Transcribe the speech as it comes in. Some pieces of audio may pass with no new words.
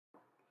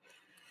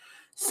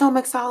So,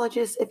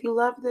 mixologists, if you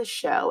love this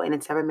show and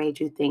it's ever made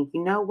you think,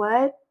 you know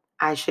what,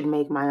 I should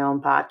make my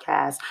own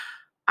podcast,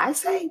 I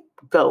say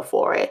go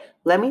for it.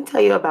 Let me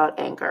tell you about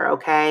Anchor,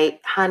 okay?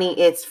 Honey,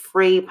 it's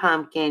free,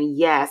 pumpkin.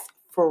 Yes,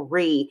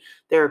 free.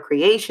 There are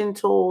creation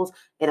tools.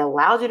 It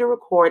allows you to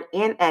record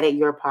and edit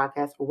your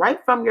podcast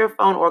right from your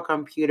phone or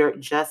computer,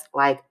 just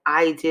like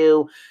I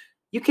do.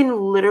 You can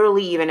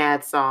literally even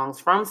add songs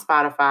from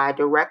Spotify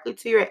directly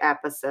to your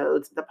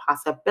episodes. The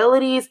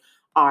possibilities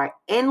are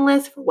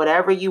endless for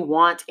whatever you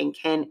want and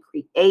can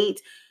create,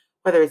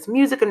 whether it's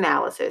music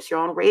analysis, your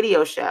own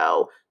radio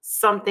show,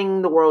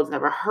 something the world's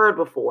never heard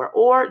before,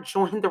 or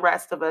join the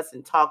rest of us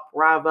and talk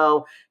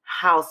Bravo,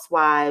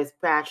 Housewives,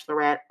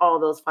 Bachelorette,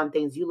 all those fun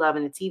things you love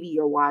in the TV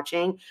you're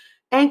watching.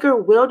 Anchor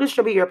will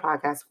distribute your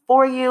podcast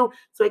for you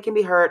so it can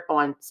be heard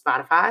on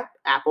Spotify,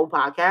 Apple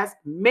Podcasts,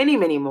 many,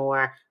 many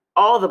more.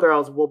 All the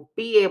girls will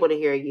be able to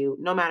hear you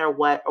no matter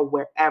what or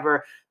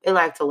wherever they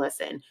like to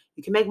listen.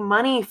 You can make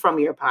money from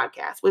your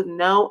podcast with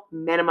no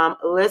minimum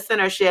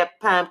listenership,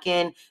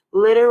 pumpkin.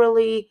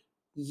 Literally,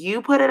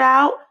 you put it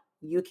out,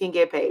 you can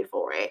get paid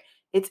for it.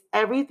 It's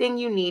everything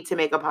you need to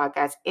make a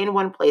podcast in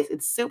one place.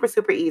 It's super,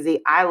 super easy.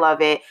 I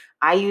love it.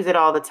 I use it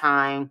all the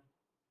time.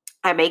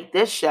 I make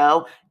this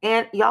show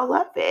and y'all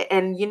love it.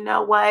 And you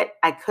know what?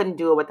 I couldn't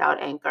do it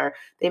without Anchor.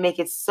 They make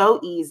it so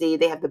easy.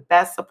 They have the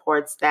best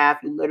support staff.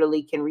 You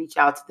literally can reach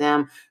out to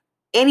them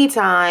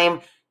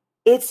anytime.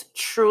 It's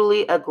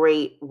truly a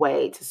great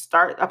way to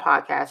start a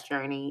podcast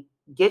journey.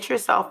 Get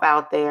yourself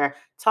out there,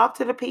 talk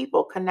to the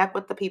people, connect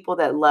with the people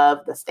that love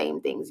the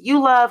same things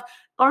you love,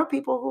 or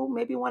people who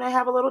maybe want to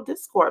have a little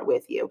discord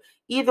with you.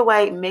 Either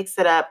way, mix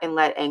it up and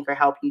let Anchor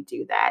help you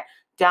do that.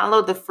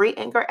 Download the free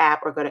Anchor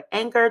app or go to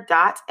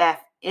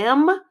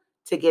anchor.fm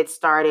to get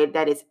started.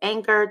 That is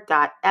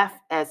anchor.f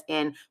as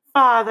in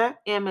father,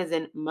 M as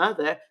in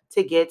mother,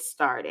 to get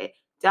started.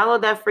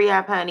 Download that free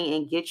app, honey,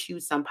 and get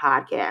you some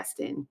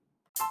podcasting.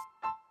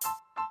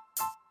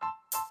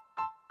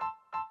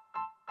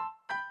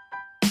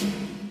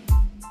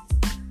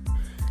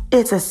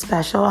 It's a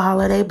special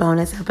holiday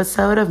bonus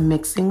episode of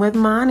Mixing with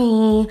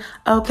Monty.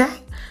 Okay,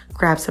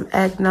 grab some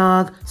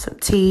eggnog, some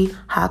tea,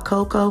 hot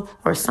cocoa,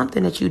 or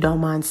something that you don't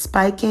mind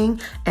spiking,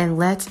 and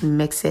let's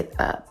mix it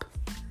up.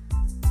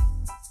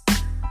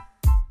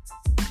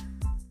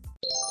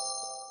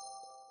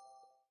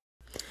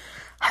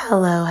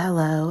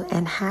 Hello,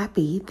 and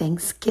happy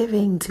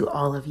Thanksgiving to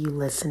all of you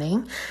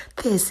listening.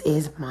 This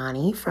is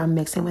Monty from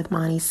Mixing with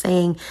Monty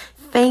saying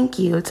thank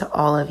you to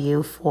all of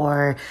you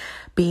for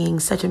being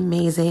such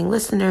amazing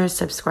listeners,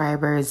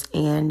 subscribers,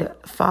 and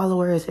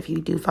followers. If you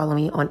do follow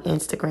me on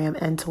Instagram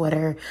and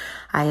Twitter,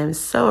 I am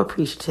so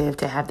appreciative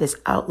to have this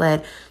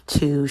outlet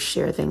to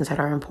share things that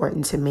are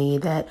important to me,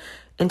 that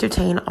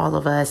entertain all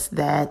of us,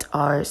 that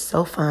are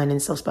so fun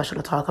and so special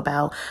to talk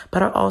about,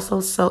 but are also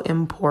so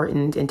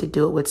important, and to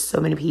do it with so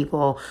many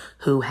people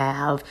who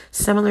have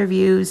similar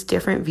views,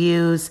 different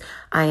views.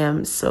 I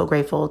am so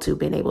grateful to have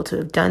been able to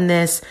have done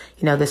this.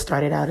 This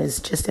started out as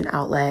just an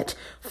outlet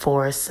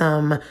for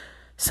some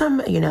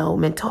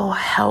mental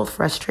health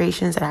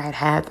frustrations that I had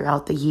had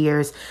throughout the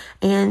years,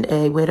 and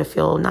a way to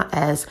feel not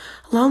as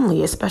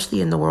lonely,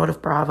 especially in the world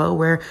of Bravo,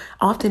 where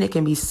often it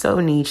can be so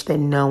niche that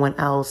no one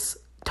else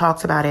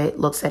talks about it,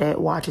 looks at it,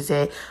 watches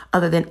it,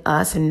 other than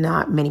us and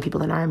not many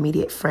people in our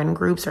immediate friend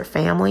groups or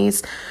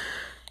families.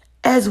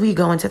 As we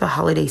go into the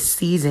holiday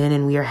season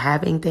and we are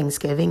having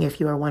Thanksgiving,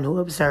 if you are one who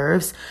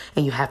observes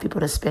and you have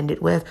people to spend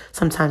it with,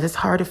 sometimes it's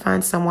hard to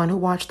find someone who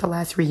watched the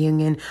last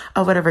reunion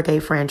of whatever gay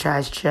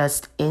franchise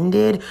just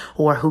ended,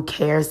 or who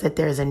cares that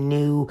there's a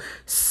new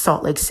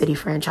Salt Lake City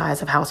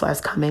franchise of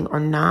Housewives coming or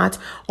not,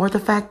 or the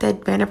fact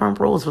that Vanderpump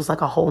Rules was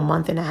like a whole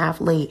month and a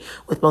half late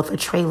with both a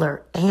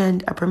trailer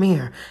and a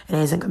premiere, and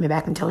it isn't coming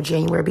back until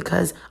January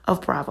because of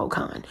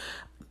BravoCon.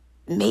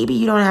 Maybe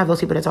you don't have those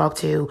people to talk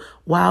to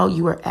while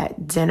you are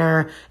at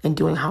dinner and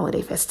doing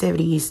holiday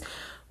festivities,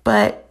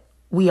 but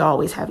we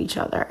always have each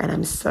other, and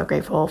I'm so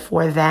grateful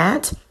for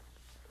that.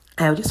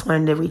 I just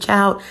wanted to reach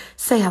out,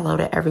 say hello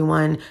to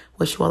everyone,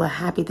 wish you all a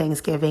happy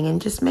Thanksgiving,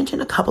 and just mention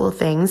a couple of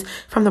things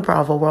from the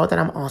Bravo world that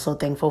I'm also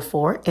thankful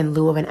for in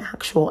lieu of an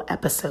actual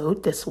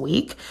episode this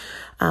week.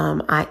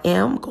 I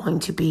am going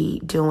to be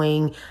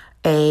doing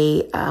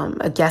a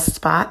guest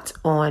spot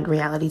on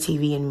Reality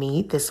TV and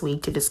Me this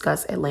week to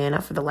discuss Atlanta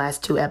for the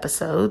last 2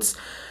 episodes,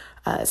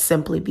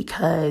 simply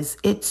because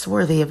it's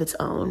worthy of its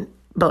own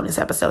bonus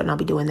episode, and I'll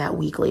be doing that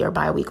weekly or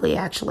bi-weekly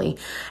actually.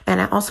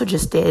 And I also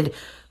just did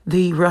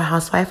the Real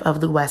Housewife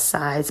of the West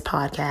Side's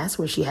podcast,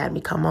 where she had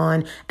me come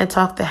on and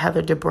talk to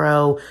Heather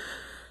Dubrow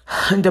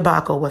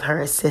debacle with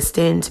her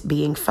assistant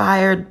being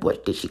fired.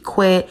 What, did she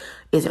quit?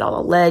 Is it all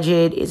alleged?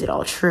 Is it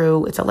all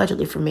true? It's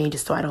allegedly for me,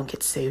 just so I don't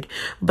get sued.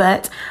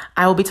 But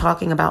I will be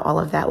talking about all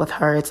of that with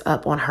her. It's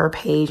up on her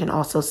page, and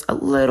also a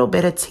little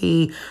bit of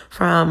tea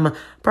from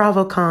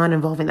BravoCon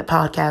involving the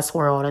podcast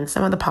world and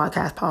some of the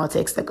podcast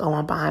politics that go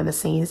on behind the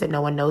scenes that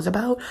no one knows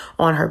about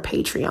on her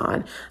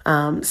Patreon.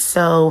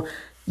 So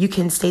you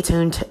can stay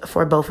tuned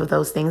for both of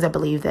those things. I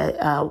believe that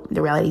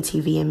the reality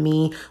TV and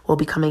me will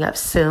be coming up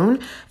soon,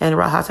 and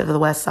Real Housewives of the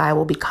West Side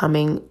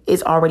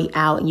is already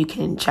out, and you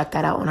can check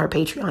that out on her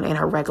Patreon and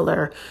her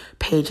regular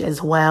page as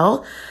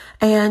well.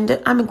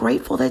 And I'm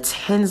grateful that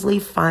Tinsley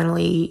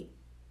finally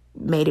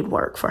made it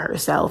work for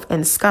herself.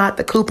 And Scott,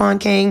 the coupon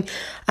king,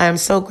 I'm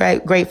so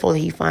grateful that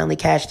he finally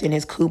cashed in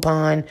his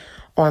coupon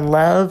on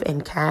love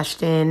and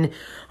cashed in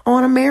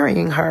on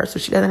marrying her, so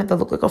she doesn't have to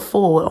look like a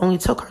fool. It only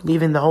took her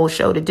leaving the whole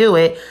show to do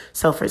it.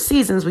 So for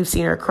seasons, we've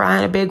seen her cry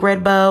in a big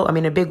white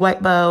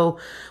bow.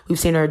 We've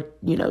seen her,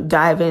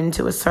 dive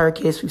into a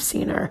circus. We've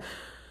seen her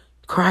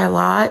cry a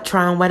lot,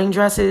 try on wedding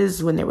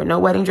dresses when there were no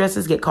wedding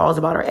dresses, get calls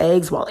about her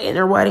eggs while in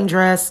her wedding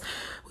dress.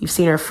 We've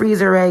seen her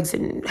freeze her eggs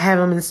and have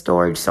them in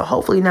storage. So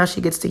hopefully now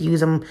she gets to use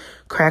them,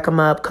 crack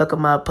them up, cook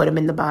them up, put them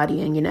in the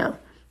body, and,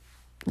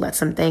 let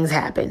some things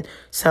happen.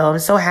 So I'm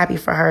so happy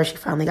for her. She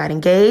finally got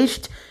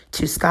engaged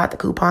to Scott, the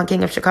coupon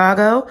king of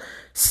Chicago.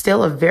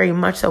 Still a very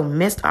much so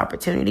missed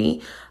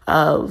opportunity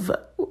of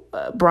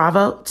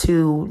Bravo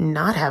to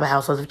not have a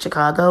Housewives of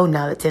Chicago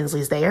now that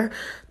Tinsley's there.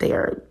 They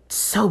are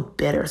so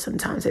bitter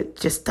sometimes. It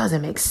just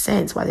doesn't make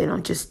sense why they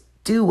don't just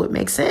do what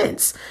makes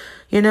sense,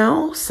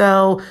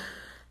 So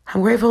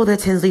I'm grateful that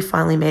Tinsley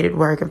finally made it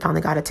work and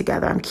finally got it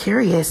together. I'm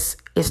curious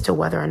as to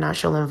whether or not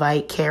she'll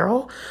invite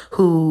Carol,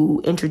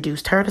 who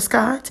introduced her to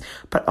Scott,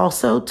 but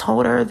also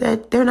told her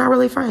that they're not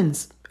really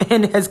friends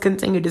and has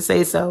continued to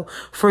say so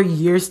for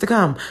years to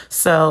come.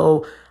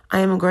 So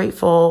I am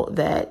grateful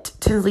that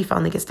Tinsley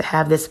finally gets to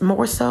have this.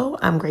 More so,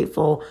 I'm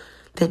grateful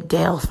that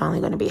Dale's finally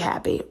going to be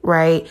happy,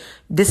 right?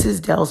 This is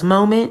Dale's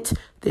moment.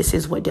 This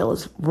is what Dale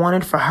has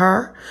wanted for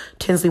her.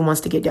 Tinsley wants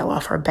to get Dale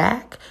off her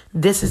back.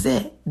 This is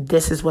it.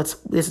 This is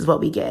what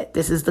we get.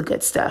 This is the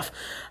good stuff.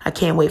 I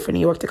can't wait for New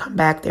York to come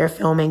back. They're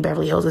filming.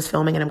 Beverly Hills is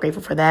filming, and I'm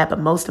grateful for that. But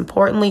most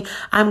importantly,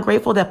 I'm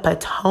grateful that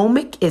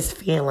Potomac is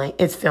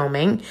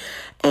filming,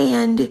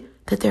 and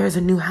that there is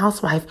a new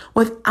housewife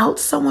without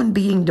someone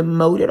being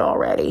demoted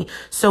already.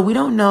 So we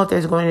don't know if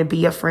there's going to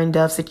be a friend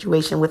of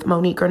situation with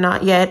Monique or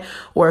not yet,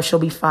 or if she'll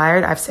be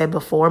fired. I've said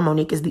before,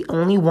 Monique is the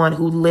only one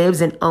who lives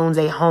and owns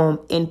a home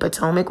in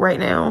Potomac right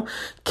now.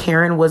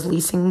 Karen was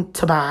leasing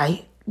to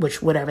buy,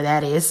 which whatever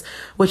that is,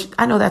 which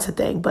I know that's a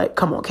thing, but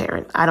come on,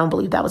 Karen. I don't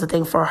believe that was a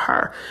thing for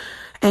her.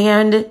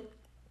 And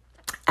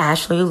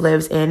Ashley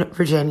lives in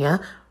Virginia.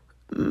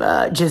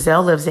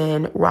 Giselle lives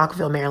in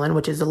Rockville, Maryland,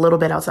 which is a little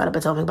bit outside of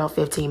Potomac, about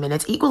 15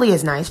 minutes. Equally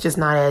as nice, just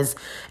not as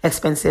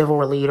expensive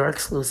or elite or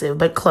exclusive,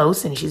 but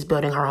close, and she's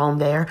building her home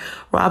there.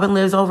 Robin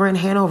lives over in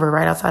Hanover,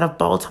 right outside of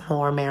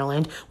Baltimore,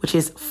 Maryland, which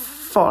is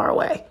far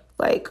away,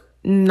 like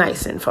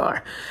nice and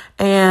far.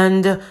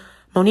 And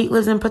Monique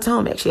lives in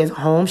Potomac. She has a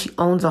home. She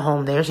owns a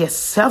home there. She has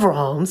several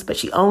homes, but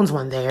she owns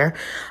one there.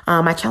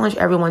 I challenge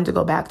everyone to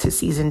go back to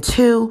season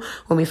 2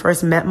 when we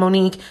first met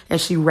Monique, and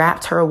she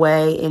wrapped her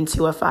way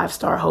into a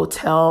 5-star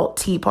hotel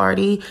tea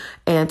party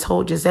and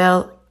told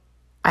Giselle,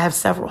 I have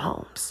several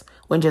homes.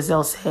 When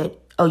Giselle said,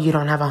 oh, you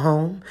don't have a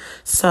home?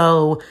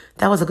 So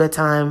that was a good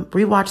time.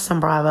 Rewatch some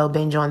Bravo,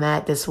 binge on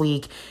that this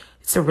week.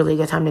 It's a really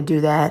good time to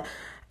do that.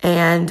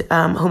 And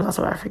whom else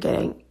am I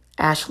forgetting?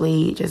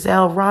 Ashley,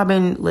 Giselle,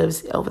 Robin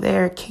lives over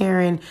there,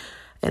 Karen,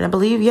 and I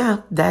believe,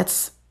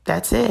 that's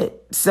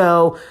it.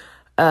 So,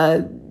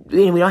 and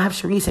we don't have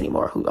Sharice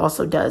anymore, who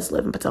also does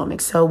live in Potomac.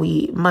 So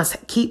we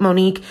must keep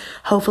Monique.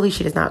 Hopefully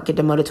she does not get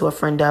demoted to a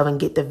friend of and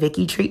get the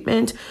Vicky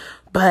treatment.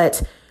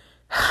 But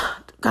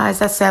guys,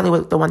 that's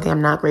sadly the one thing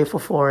I'm not grateful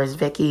for is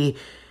Vicky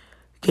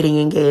getting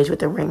engaged with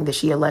the ring that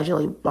she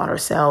allegedly bought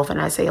herself.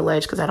 And I say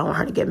alleged because I don't want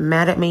her to get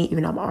mad at me,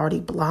 even though I'm already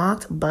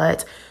blocked.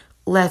 But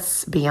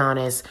let's be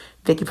honest,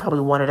 Vicky probably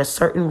wanted a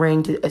certain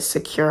ring to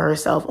secure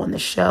herself on the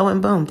show,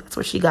 and boom, that's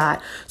what she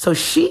got. So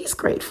she's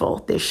grateful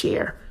this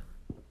year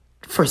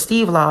for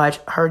Steve Lodge,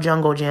 her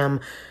jungle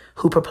gym,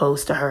 who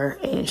proposed to her,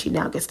 and she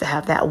now gets to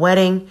have that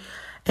wedding.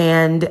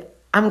 And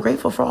I'm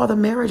grateful for all the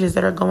marriages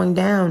that are going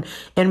down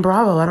in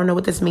Bravo. I don't know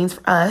what this means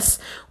for us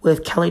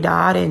with Kelly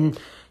Dodd and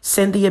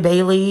Cynthia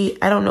Bailey.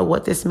 I don't know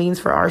what this means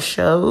for our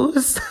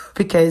shows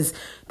because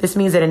this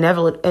means that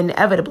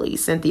inevitably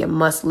Cynthia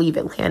must leave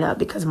Atlanta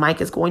because Mike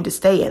is going to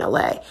stay in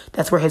LA.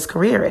 That's where his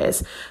career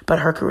is. But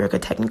her career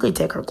could technically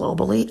take her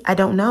globally. I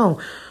don't know.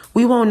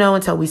 We won't know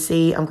until we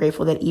see. I'm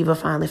grateful that Eva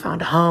finally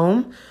found a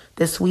home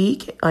this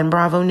week on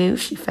Bravo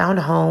News. She found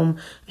a home.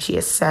 She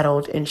is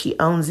settled and she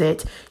owns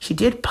it. She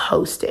did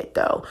post it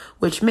though,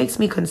 which makes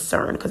me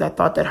concerned because I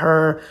thought that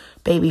her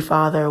baby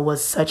father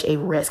was such a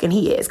risk. And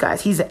he is,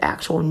 guys. He's an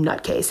actual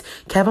nutcase.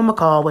 Kevin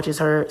McCall, which is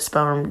her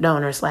sperm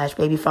donor /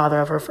 baby father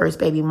of her first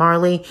baby,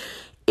 Marley,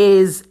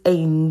 is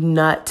a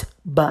nut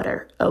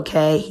butter.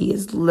 Okay. He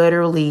is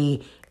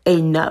literally a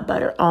nut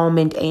butter,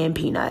 almond and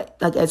peanut,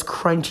 like as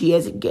crunchy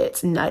as it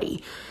gets,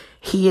 nutty.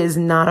 He is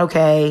not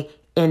okay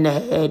in the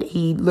head.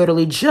 He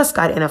literally just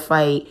got in a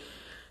fight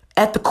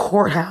at the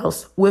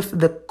courthouse with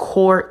the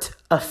court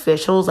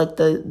officials, like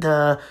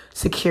the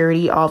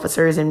security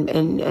officers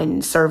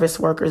and service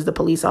workers, the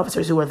police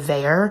officers who were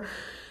there.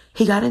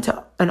 he got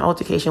into an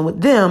altercation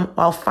with them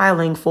while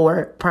filing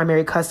for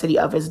primary custody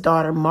of his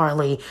daughter,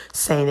 Marley,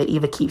 saying that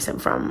Eva keeps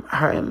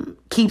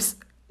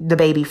the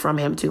baby from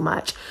him too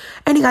much.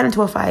 And he got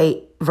into a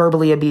fight,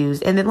 verbally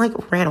abused, and then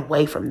ran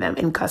away from them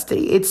in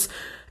custody. It's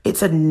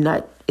a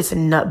nut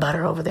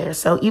butter over there.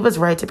 So Eva's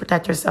right to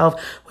protect herself,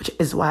 which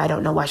is why I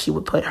don't know why she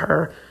would put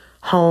her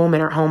home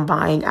and her home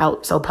buying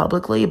out so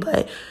publicly,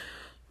 but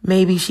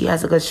maybe she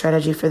has a good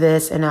strategy for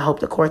this, and I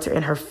hope the courts are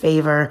in her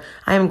favor.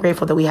 I am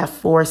grateful that we have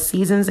 4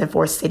 seasons and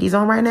 4 cities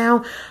on right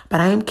now, but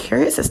I am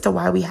curious as to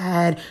why we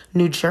had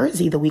New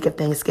Jersey the week of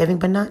Thanksgiving,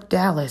 but not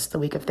Dallas the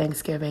week of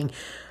Thanksgiving.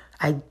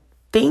 I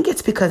think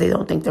it's because they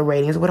don't think the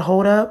ratings would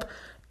hold up,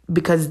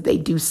 because they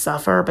do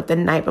suffer, but the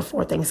night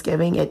before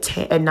Thanksgiving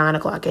at 9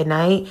 o'clock at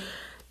night,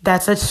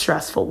 that's a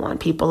stressful one.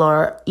 People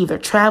are either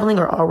traveling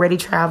or already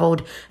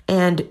traveled,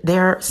 and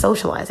they're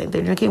socializing.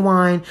 They're drinking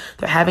wine.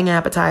 They're having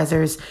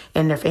appetizers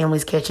in their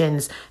families'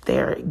 kitchens.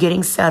 They're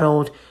getting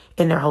settled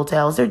in their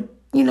hotels. They're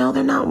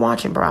not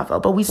watching Bravo.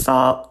 But we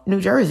saw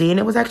New Jersey, and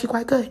it was actually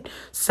quite good.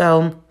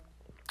 So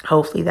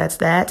hopefully that's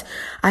that.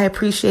 I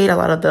appreciate a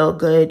lot of the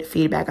good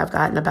feedback I've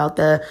gotten about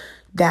the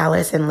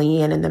Dallas and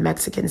Leanne and the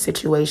Mexican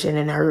situation,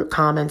 and her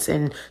comments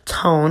and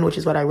tone, which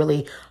is what I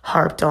really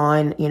harped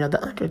on, the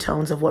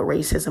undertones of what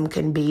racism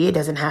can be. It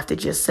doesn't have to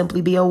just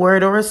simply be a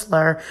word or a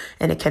slur,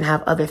 and it can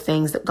have other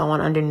things that go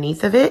on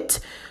underneath of it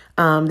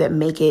that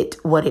make it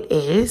what it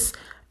is.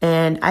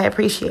 And I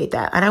appreciate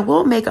that. And I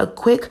will make a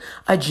quick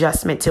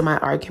adjustment to my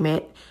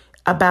argument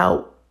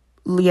about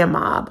Leah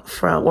Mobb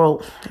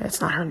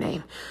that's not her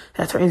name.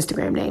 That's her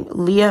Instagram name.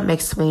 Leah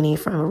McSweeney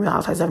from Real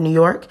Housewives of New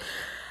York.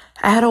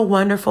 I had a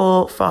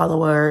wonderful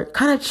follower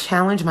kind of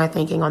challenge my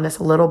thinking on this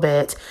a little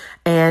bit,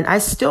 and I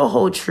still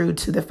hold true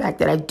to the fact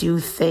that I do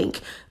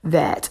think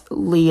that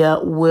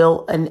Leah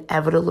will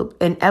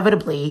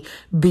inevitably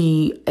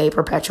be a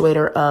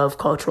perpetuator of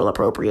cultural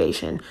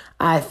appropriation.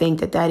 I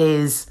think that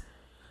is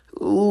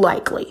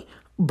likely,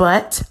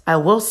 but I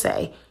will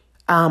say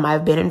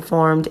I've been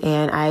informed,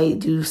 and I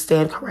do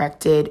stand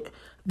corrected,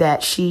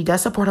 that she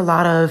does support a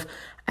lot of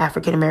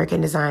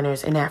African-American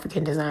designers and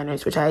African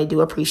designers, which I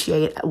do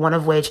appreciate, one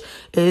of which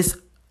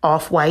is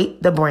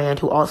Off-White, the brand,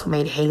 who also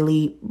made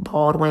Hailey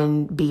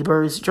Baldwin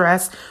Bieber's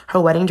dress, her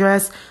wedding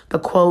dress. The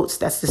quotes,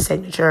 that's the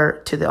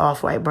signature to the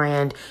Off-White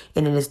brand,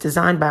 and it is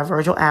designed by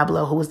Virgil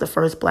Abloh, who was the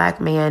first black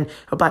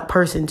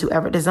person to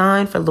ever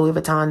design for Louis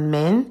Vuitton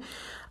men.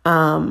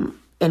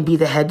 And be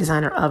the head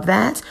designer of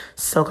that.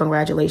 So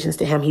congratulations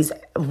to him. He's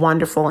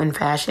wonderful in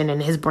fashion,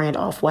 and his brand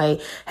Off-White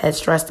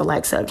has dressed the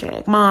likes of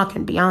Janet Mock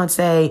and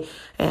Beyonce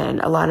and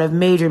a lot of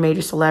major,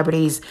 major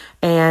celebrities,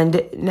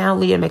 and now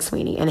Leah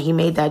McSweeney. And he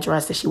made that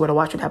dress that she wore to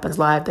Watch What Happens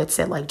Live that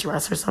said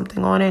dress or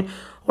something on it,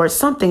 or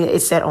something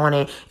it said on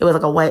it. It was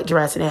a white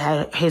dress, and it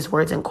had his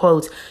words in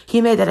quotes. He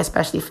made that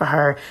especially for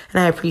her,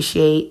 and I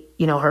appreciate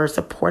her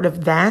support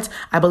of that.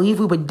 I believe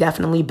we would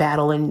definitely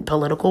battle in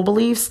political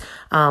beliefs,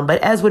 but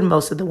as would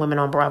most of the women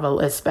on Bravo,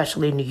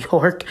 especially in New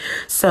York.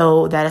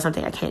 So that is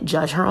something I can't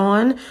judge her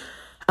on,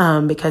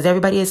 because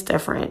everybody is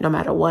different no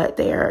matter what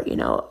their,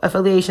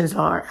 affiliations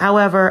are.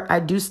 However,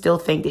 I do still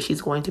think that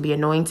she's going to be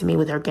annoying to me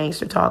with her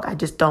gangster talk. I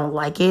just don't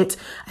like it.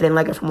 I didn't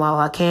like it from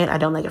Lala Kent. I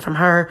don't like it from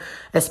her,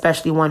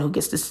 especially one who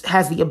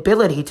has the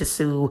ability to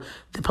sue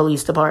the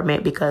police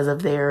department because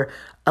of their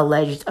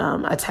alleged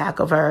attack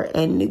of her,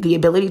 and the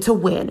ability to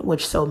win,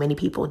 which so many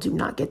people do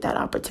not get that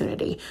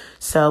opportunity.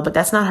 So, but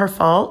that's not her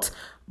fault.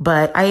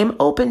 But I am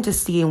open to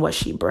seeing what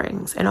she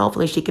brings, and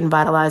hopefully she can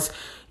vitalize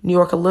New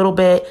York a little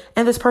bit.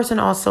 And this person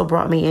also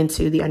brought me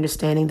into the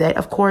understanding that,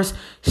 of course,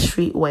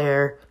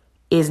 streetwear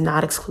is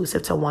not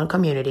exclusive to one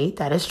community.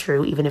 That is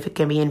true. Even if it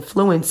can be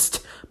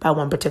influenced by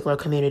one particular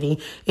community,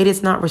 it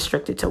is not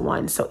restricted to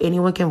one. So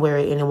anyone can wear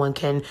it, anyone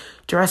can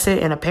dress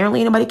it, and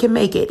apparently anybody can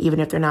make it, even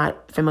if they're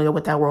not familiar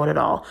with that world at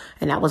all.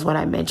 And that was what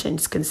I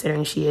mentioned,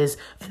 considering she is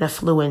an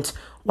affluent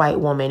white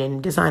woman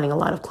and designing a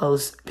lot of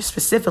clothes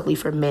specifically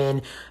for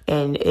men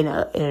and in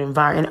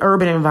an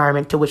urban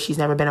environment to which she's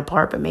never been a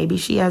part, but maybe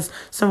she has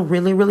some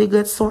really, really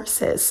good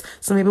sources.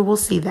 So maybe we'll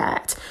see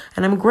that.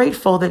 And I'm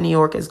grateful that New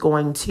York is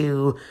going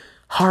to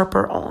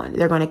harper on.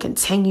 They're going to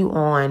continue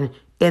on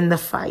in the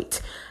fight.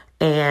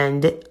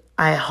 And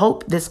I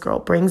hope this girl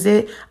brings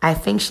it. I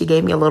think she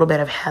gave me a little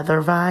bit of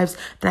Heather vibes,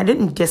 and I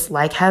didn't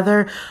dislike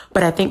Heather,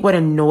 but I think what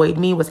annoyed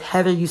me was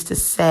Heather used to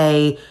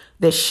say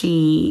that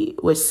she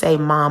would say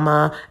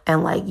mama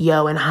and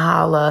yo and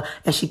holla,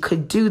 and she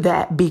could do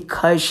that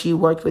because she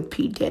worked with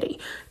P. Diddy.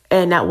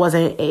 And that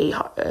wasn't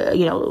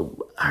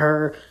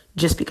her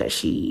just because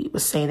she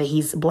was saying that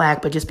he's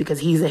black, but just because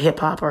he's a hip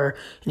hopper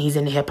and he's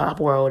in the hip hop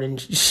world,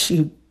 and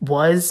she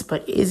was,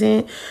 but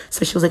isn't.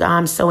 So she was like,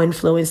 I'm so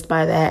influenced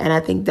by that. And I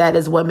think that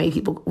is what made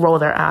people roll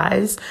their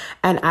eyes.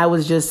 And I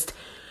was just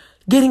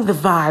getting the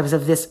vibes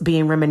of this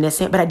being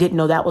reminiscent, but I didn't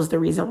know that was the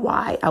reason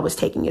why I was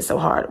taking it so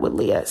hard with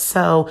Leah.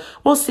 So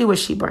we'll see what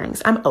she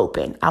brings. I'm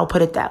open. I'll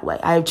put it that way.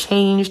 I've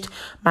changed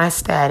my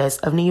status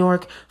of New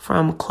York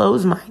from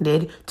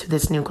closed-minded to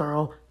this new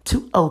girl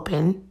to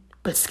open,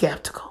 but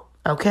skeptical.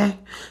 Okay?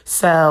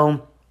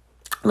 So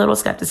Little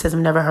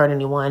skepticism never hurt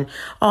anyone.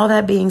 All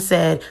that being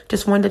said,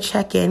 just wanted to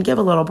check in, give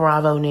a little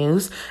Bravo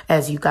news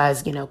as you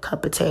guys,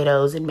 cut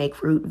potatoes and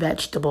make root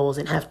vegetables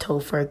and have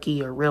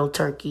tofurkey or real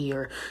turkey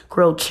or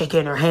grilled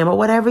chicken or ham or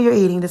whatever you're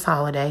eating this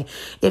holiday.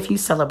 If you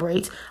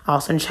celebrate, I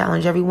also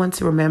challenge everyone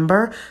to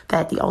remember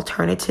that the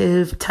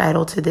alternative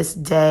title to this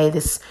day,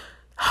 this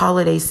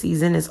holiday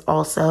season, is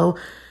also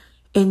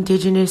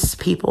Indigenous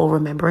People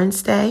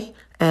Remembrance Day.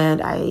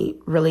 And I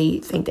really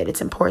think that it's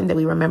important that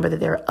we remember that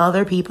there are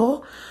other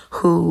people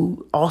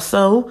who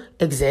also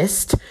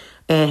exist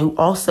and who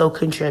also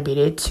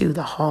contributed to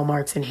the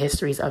hallmarks and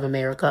histories of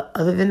America,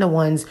 other than the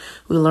ones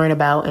we learn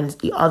about and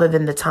other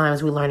than the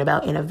times we learn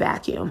about in a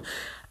vacuum.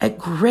 A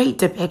great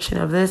depiction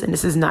of this, and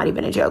this is not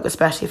even a joke,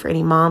 especially for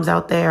any moms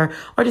out there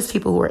or just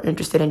people who are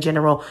interested in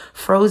general.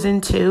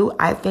 Frozen 2,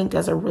 I think,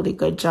 does a really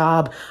good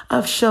job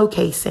of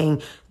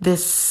showcasing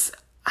this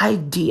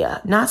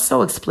idea, not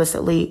so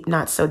explicitly,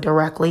 not so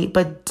directly,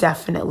 but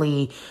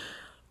definitely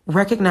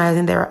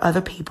recognizing there are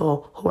other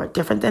people who are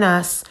different than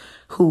us,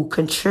 who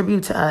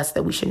contribute to us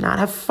that we should not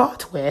have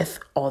fought with,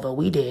 although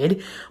we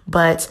did,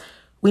 but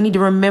we need to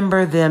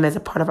remember them as a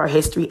part of our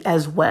history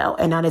as well,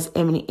 and not as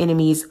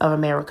enemies of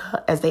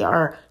America, as they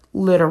are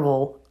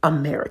literal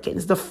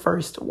Americans, the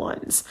first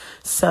ones.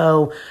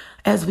 So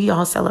as we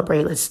all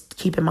celebrate, let's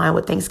keep in mind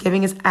what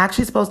Thanksgiving is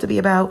actually supposed to be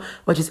about,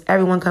 which is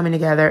everyone coming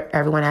together,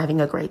 everyone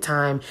having a great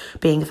time,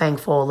 being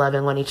thankful,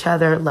 loving on each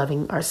other,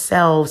 loving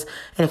ourselves.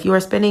 And if you are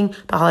spending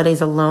the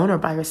holidays alone or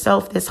by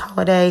yourself this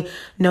holiday,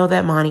 know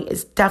that Monty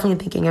is definitely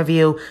thinking of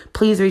you.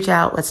 Please reach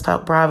out. Let's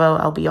talk Bravo.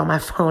 I'll be on my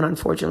phone,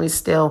 unfortunately,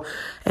 still.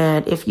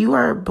 And if you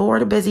are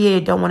bored or busy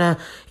and don't want to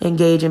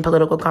engage in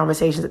political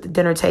conversations at the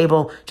dinner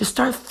table, just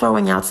start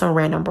throwing out some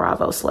random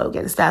Bravo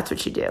slogans. That's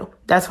what you do.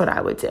 That's what I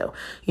would do.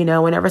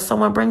 Whenever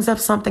someone brings up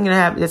something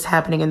that's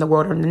happening in the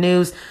world or in the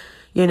news,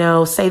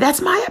 say,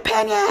 that's my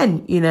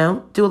opinion,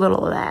 do a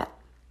little of that.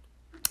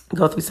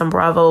 Go through some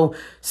Bravo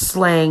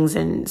slangs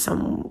and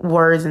some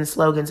words and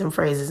slogans and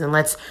phrases, and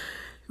let's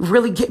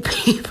really get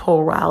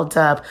people riled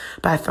up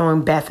by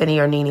throwing Bethany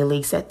or Nene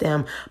Leakes at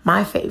them.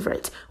 My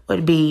favorite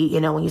would be,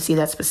 when you see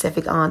that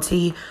specific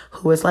auntie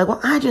who is like,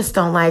 well, I just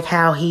don't like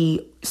how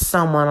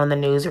someone on the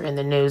news or in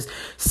the news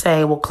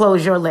say, well,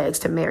 close your legs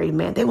to married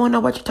men. They won't know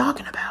what you're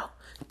talking about.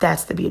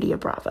 That's the beauty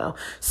of Bravo.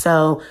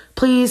 So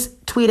please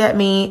tweet at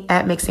me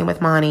at Mixing with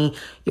Monty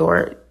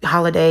your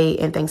holiday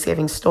and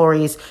Thanksgiving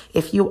stories.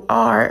 If you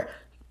are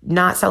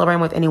not celebrating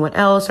with anyone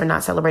else or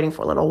not celebrating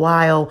for a little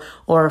while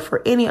or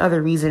for any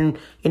other reason,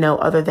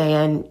 other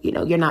than,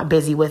 you're not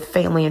busy with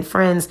family and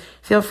friends,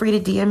 feel free to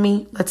DM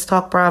me. Let's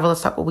talk Bravo.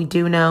 Let's talk what we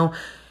do know.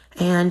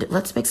 And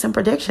let's make some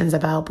predictions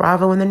about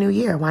Bravo in the new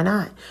year. Why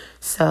not?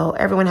 So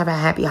everyone have a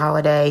happy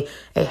holiday,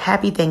 a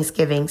happy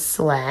Thanksgiving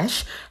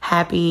 /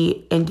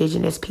 happy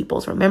Indigenous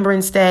Peoples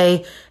Remembrance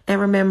Day.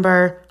 And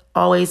remember,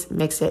 always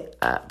mix it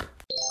up.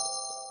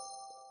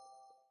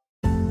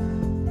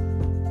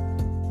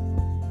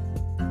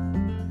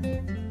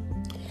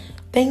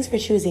 Thanks for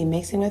choosing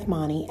Mixing with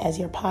Monty as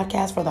your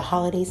podcast for the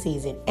holiday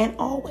season. And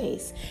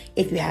always,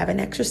 if you have an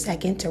extra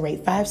second to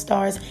rate 5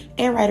 stars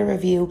and write a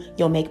review,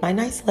 you'll make my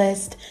nice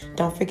list.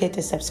 Don't forget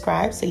to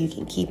subscribe so you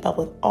can keep up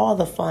with all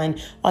the fun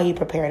while you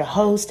prepare to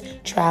host,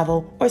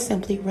 travel, or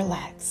simply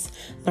relax.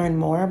 Learn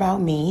more about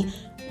me,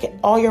 get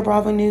all your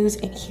Bravo news,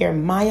 and hear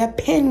my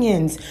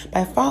opinions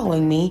by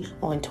following me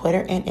on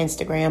Twitter and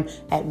Instagram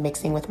at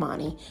Mixing with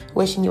Monty.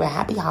 Wishing you a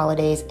happy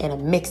holidays and a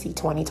mixy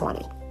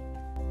 2020.